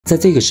在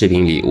这个视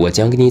频里，我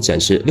将给你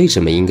展示为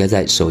什么应该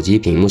在手机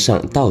屏幕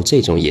上倒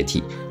这种液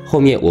体。后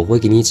面我会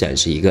给你展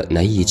示一个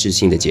难以置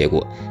信的结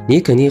果，你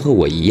肯定和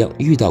我一样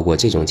遇到过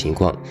这种情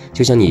况，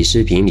就像你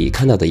视频里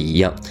看到的一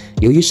样。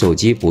由于手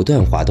机不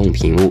断滑动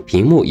屏幕，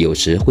屏幕有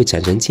时会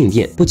产生静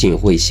电，不仅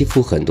会吸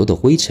附很多的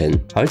灰尘，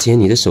而且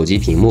你的手机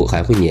屏幕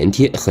还会粘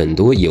贴很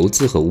多油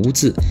渍和污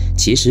渍。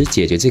其实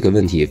解决这个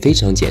问题非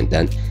常简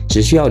单，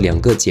只需要2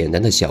个简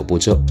单的小步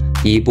骤。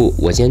第一步，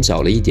我先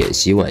找了一点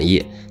洗碗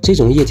液，这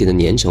种液体的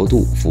粘稠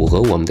度符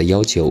合我们的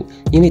要求，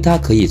因为它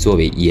可以作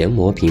为研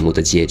磨屏幕的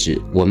介质。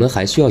我们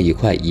还需要一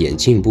块眼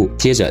镜布，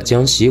接着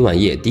将洗碗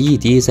液滴一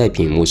滴在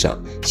屏幕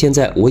上。现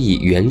在我以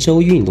圆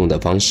周运动的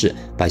方式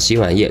把洗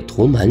碗液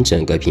涂满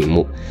整个屏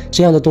幕，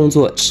这样的动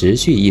作持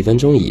续1分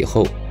钟以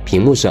后，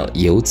屏幕上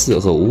油渍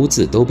和污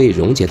渍都被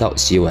溶解到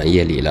洗碗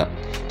液里了。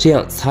这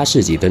样擦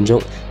拭几分钟，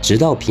直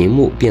到屏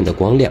幕变得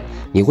光亮，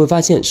你会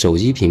发现手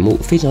机屏幕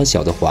非常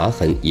小的划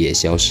痕也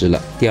消失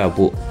了。第二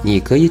步，你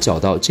可以找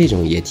到这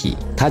种液体，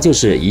它就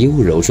是衣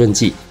物柔顺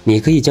剂，你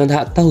可以将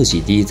它倒几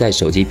滴在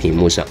手机屏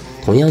幕上，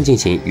同样进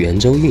行圆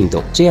周运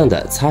动。这样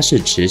的擦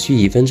拭持续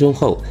1分钟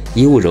后，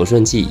衣物柔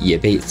顺剂也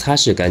被擦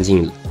拭干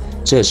净了。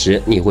这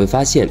时你会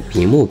发现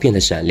屏幕变得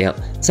闪亮，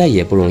再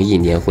也不容易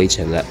粘灰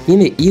尘了，因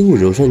为衣物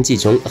柔顺剂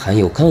中含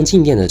有抗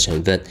静电的成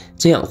分，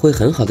这样会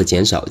很好的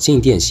减少静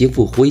电吸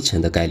附灰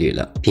尘的概率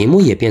了。屏幕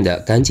也变得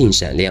干净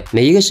闪亮。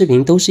每一个视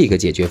频都是一个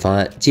解决方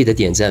案，记得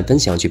点赞分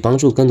享去帮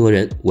助更多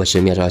人。我是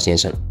妙招先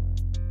生。